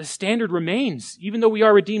 the standard remains. Even though we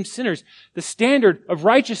are redeemed sinners, the standard of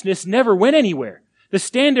righteousness never went anywhere. The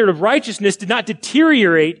standard of righteousness did not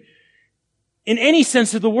deteriorate in any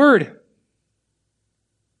sense of the word.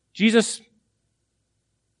 Jesus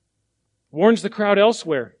warns the crowd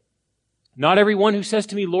elsewhere. Not everyone who says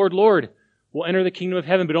to me, Lord, Lord, will enter the kingdom of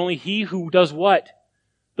heaven, but only he who does what?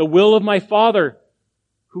 The will of my Father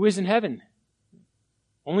who is in heaven.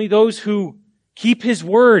 Only those who keep his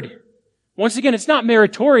word. Once again, it's not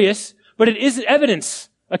meritorious, but it is evidence,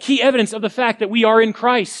 a key evidence of the fact that we are in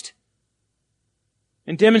Christ.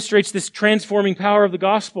 And demonstrates this transforming power of the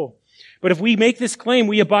gospel. But if we make this claim,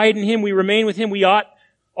 we abide in him, we remain with him, we ought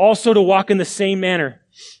also to walk in the same manner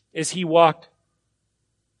as he walked.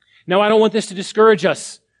 Now, I don't want this to discourage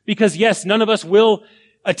us, because yes, none of us will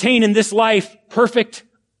attain in this life perfect,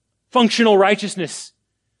 functional righteousness.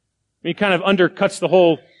 I mean, it kind of undercuts the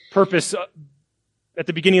whole purpose at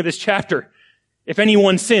the beginning of this chapter. If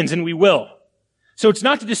anyone sins, and we will. So it's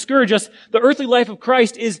not to discourage us. The earthly life of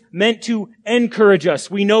Christ is meant to encourage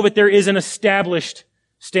us. We know that there is an established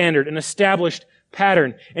standard, an established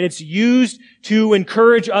pattern, and it's used to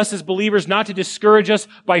encourage us as believers, not to discourage us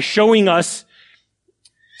by showing us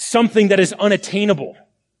something that is unattainable.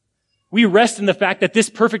 We rest in the fact that this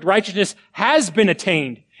perfect righteousness has been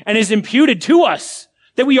attained and is imputed to us.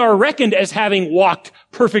 That we are reckoned as having walked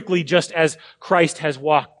perfectly just as Christ has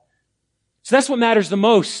walked. So that's what matters the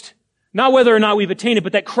most. Not whether or not we've attained it,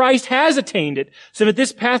 but that Christ has attained it, so that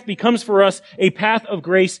this path becomes for us a path of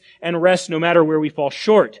grace and rest no matter where we fall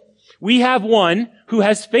short. We have one who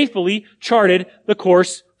has faithfully charted the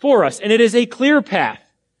course for us, and it is a clear path.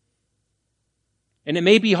 And it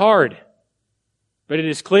may be hard, but it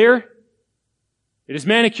is clear, it is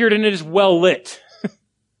manicured, and it is well lit.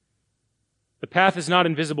 The path is not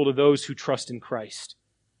invisible to those who trust in Christ,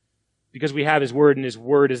 because we have His Word, and His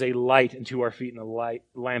Word is a light unto our feet and a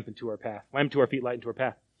lamp unto our path. Lamp to our feet, light unto our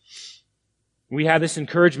path. We have this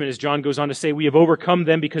encouragement, as John goes on to say, we have overcome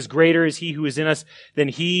them because greater is He who is in us than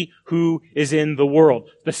he who is in the world.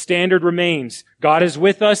 The standard remains. God is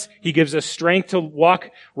with us. He gives us strength to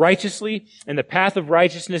walk righteously, and the path of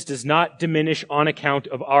righteousness does not diminish on account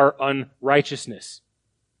of our unrighteousness.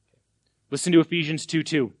 Listen to Ephesians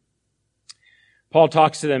 2:2. Paul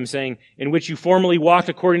talks to them saying, in which you formerly walked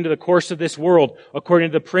according to the course of this world, according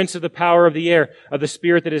to the prince of the power of the air, of the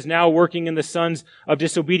spirit that is now working in the sons of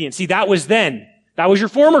disobedience. See, that was then. That was your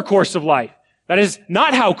former course of life. That is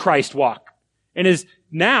not how Christ walked. And is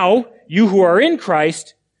now, you who are in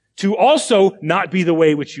Christ, to also not be the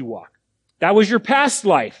way which you walk. That was your past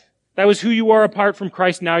life. That was who you are apart from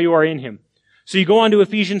Christ. Now you are in Him. So you go on to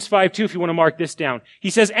Ephesians 5:2 if you want to mark this down. He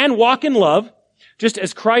says, and walk in love, just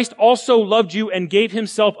as Christ also loved you and gave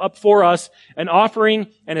Himself up for us, an offering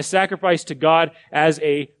and a sacrifice to God as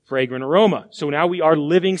a fragrant aroma. So now we are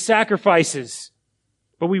living sacrifices.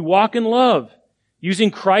 But we walk in love,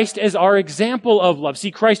 using Christ as our example of love.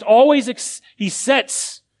 See, Christ always, He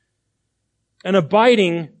sets an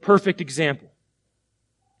abiding, perfect example.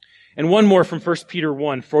 And one more from 1 Peter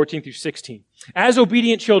 1:14 through 16. As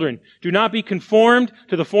obedient children, do not be conformed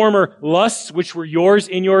to the former lusts which were yours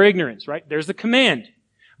in your ignorance, right? There's the command.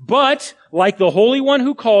 But, like the Holy One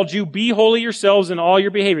who called you, be holy yourselves in all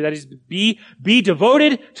your behavior. That is, be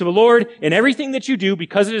devoted to the Lord in everything that you do,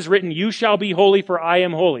 because it is written, you shall be holy, for I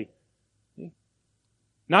am holy.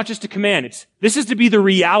 Not just a command. This is to be the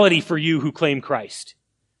reality for you who claim Christ.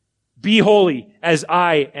 Be holy as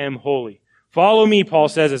I am holy. Follow me, Paul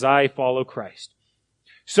says, as I follow Christ.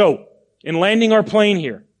 So, in landing our plane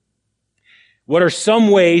here, what are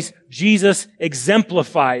some ways Jesus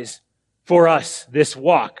exemplifies for us this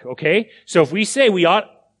walk, okay? So if we say we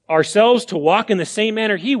ought ourselves to walk in the same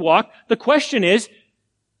manner He walked, the question is,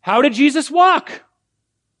 how did Jesus walk?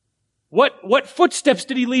 What footsteps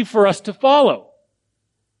did He leave for us to follow?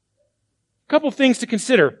 A couple things to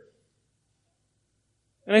consider.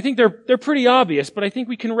 And I think they're pretty obvious, but I think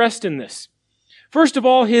we can rest in this. First of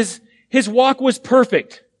all, his walk was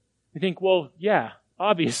perfect. You think, well, yeah,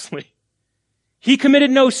 obviously. He committed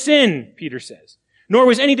no sin, Peter says, nor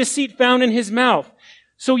was any deceit found in His mouth.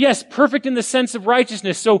 So yes, perfect in the sense of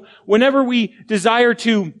righteousness. So whenever we desire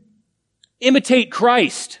to imitate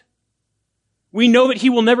Christ, we know that He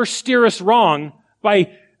will never steer us wrong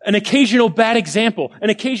by an occasional bad example, an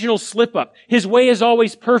occasional slip up. His way is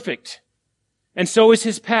always perfect, and so is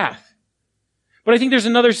His path. But I think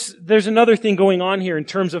there's another thing going on here in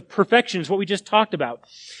terms of perfection, is what we just talked about.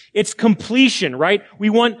 It's completion, right? We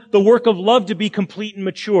want the work of love to be complete and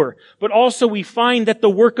mature. But also we find that the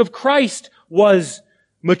work of Christ was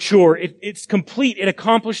mature. It's complete. It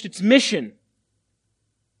accomplished its mission.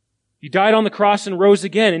 He died on the cross and rose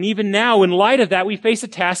again. And even now, in light of that, we face a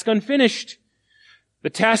task unfinished. The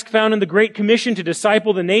task found in the Great Commission to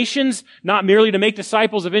disciple the nations, not merely to make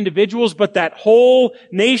disciples of individuals, but that whole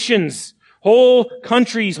nations, whole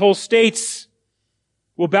countries, whole states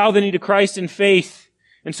will bow the knee to Christ in faith.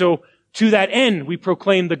 And so, to that end, we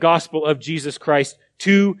proclaim the gospel of Jesus Christ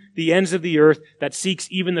to the ends of the earth that seeks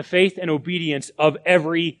even the faith and obedience of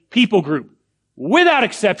every people group, without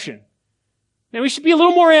exception. Now, we should be a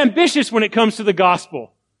little more ambitious when it comes to the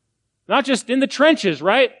gospel. Not just in the trenches,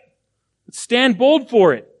 right? Let's stand bold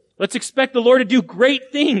for it. Let's expect the Lord to do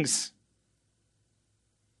great things.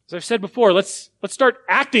 As I've said before, let's start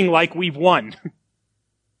acting like we've won.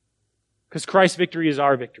 Because Christ's victory is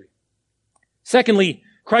our victory. Secondly,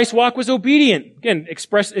 Christ's walk was obedient. Again,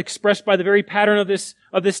 expressed by the very pattern of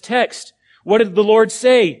this text. What did the Lord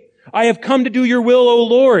say? I have come to do your will, O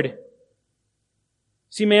Lord.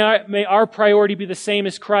 See, may our priority be the same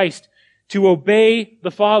as Christ, to obey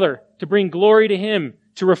the Father, to bring glory to Him,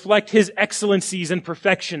 to reflect His excellencies and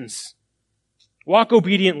perfections. Walk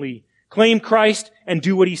obediently, claim Christ, and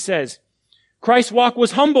do what He says. Christ's walk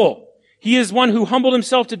was humble. He is one who humbled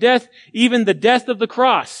Himself to death, even the death of the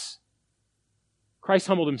cross. Christ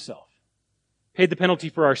humbled Himself, paid the penalty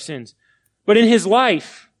for our sins. But in His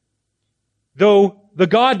life, though the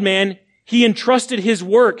God-man, He entrusted his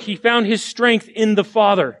work. He found his strength in the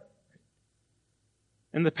Father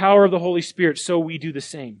and the power of the Holy Spirit, so we do the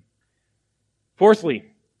same. Fourthly,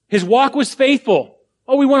 his walk was faithful.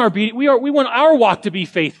 Oh, we want our walk to be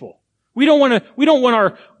faithful. We don't want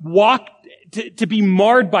our walk to be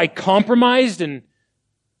marred by compromise and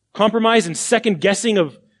second guessing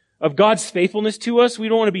of God's faithfulness to us. We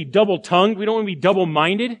don't want to be double-tongued. We don't want to be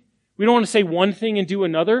double-minded. We don't want to say one thing and do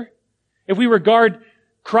another. If we regard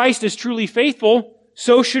Christ as truly faithful,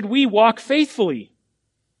 so should we walk faithfully.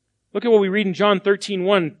 Look at what we read in John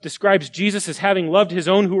 13:1. Describes Jesus as having loved his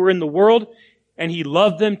own who were in the world, and he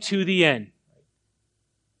loved them to the end.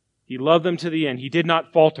 He loved them to the end. He did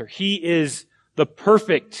not falter. He is the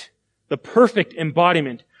perfect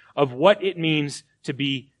embodiment of what it means to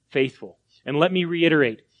be faithful. And let me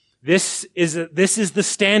reiterate, this is the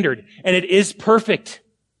standard, and it is perfect.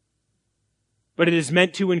 But it is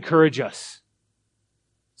meant to encourage us.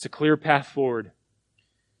 It's a clear path forward.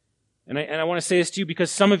 And I want to say this to you because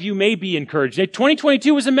some of you may be encouraged.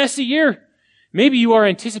 2022 was a messy year. Maybe you are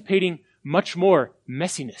anticipating much more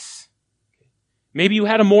messiness. Maybe you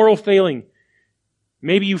had a moral failing.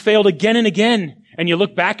 Maybe you failed again and again, and you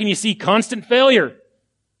look back and you see constant failure.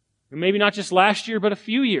 Or maybe not just last year, but a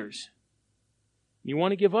few years. You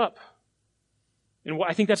want to give up. And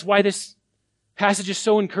I think that's why this passage is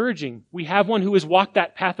so encouraging. We have one who has walked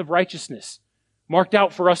that path of righteousness, marked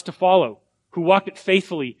out for us to follow, who walked it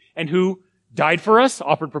faithfully, and who died for us,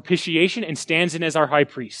 offered propitiation, and stands in as our high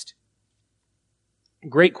priest.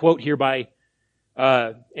 Great quote here by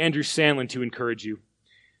Andrew Sandlin to encourage you.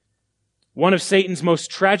 One of Satan's most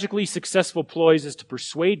tragically successful ploys is to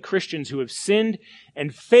persuade Christians who have sinned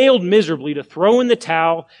and failed miserably to throw in the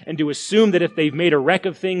towel and to assume that if they've made a wreck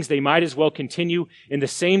of things, they might as well continue in the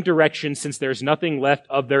same direction since there's nothing left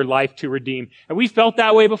of their life to redeem. Have we felt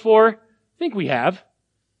that way before? I think we have.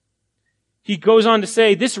 He goes on to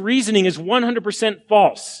say, this reasoning is 100%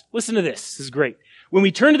 false. Listen to this. This is great. When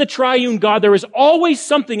we turn to the triune God, there is always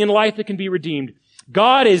something in life that can be redeemed.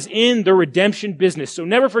 God is in the redemption business. So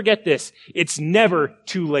never forget this. It's never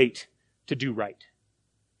too late to do right.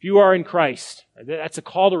 If you are in Christ, that's a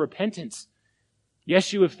call to repentance.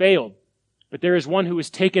 Yes, you have failed, but there is one who has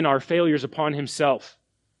taken our failures upon himself,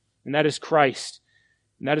 and that is Christ.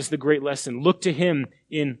 And that is the great lesson. Look to him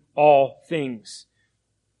in all things.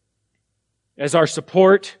 As our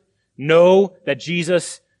support, know that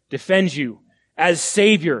Jesus defends you. As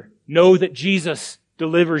Savior, know that Jesus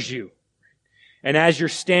delivers you. And as your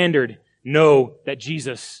standard, know that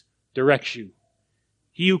Jesus directs you.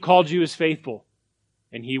 He who called you is faithful,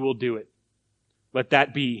 and he will do it. Let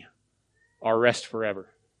that be our rest forever.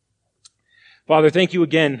 Father, thank you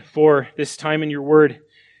again for this time in your word.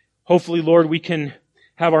 Hopefully, Lord, we can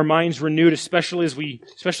have our minds renewed, especially as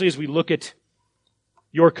we look at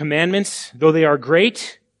your commandments. Though they are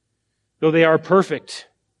great, though they are perfect,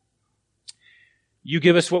 you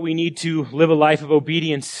give us what we need to live a life of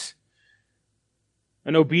obedience.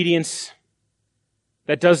 An obedience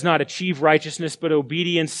that does not achieve righteousness, but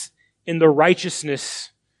obedience in the righteousness,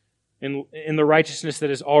 in the righteousness that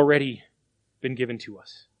has already been given to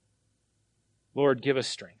us. Lord, give us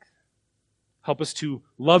strength. Help us to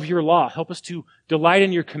love your law. Help us to delight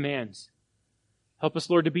in your commands. Help us,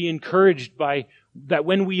 Lord, to be encouraged by that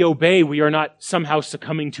when we obey, we are not somehow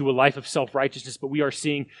succumbing to a life of self-righteousness, but we are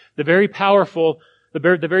seeing the very power of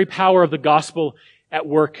the gospel at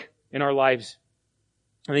work in our lives.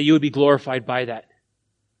 And that you would be glorified by that.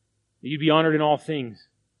 That you'd be honored in all things.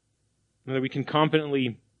 And that we can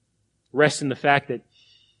confidently rest in the fact that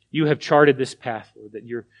you have charted this path,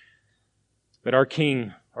 Lord, that our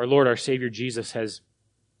King, our Lord, our Savior Jesus has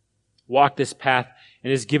walked this path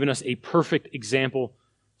and has given us a perfect example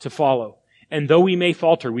to follow. And though we may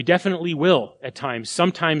falter, we definitely will at times,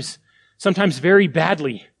 sometimes very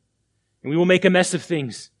badly. And we will make a mess of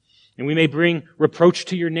things. And we may bring reproach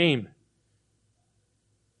to your name.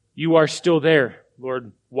 You are still there,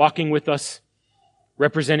 Lord, walking with us,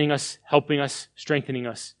 representing us, helping us, strengthening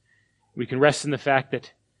us. We can rest in the fact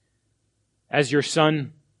that as your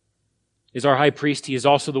Son is our high priest, he is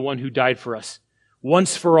also the one who died for us.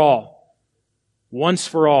 Once for all,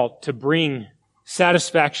 to bring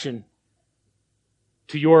satisfaction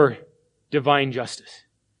to your divine justice.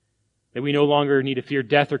 That we no longer need to fear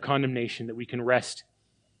death or condemnation, that we can rest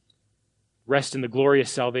in the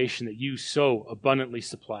glorious salvation that you so abundantly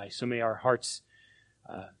supply. So may our hearts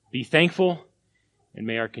be thankful, and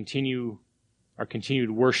may our continued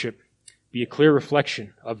worship be a clear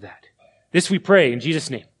reflection of that. This we pray in Jesus'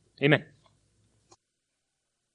 name. Amen.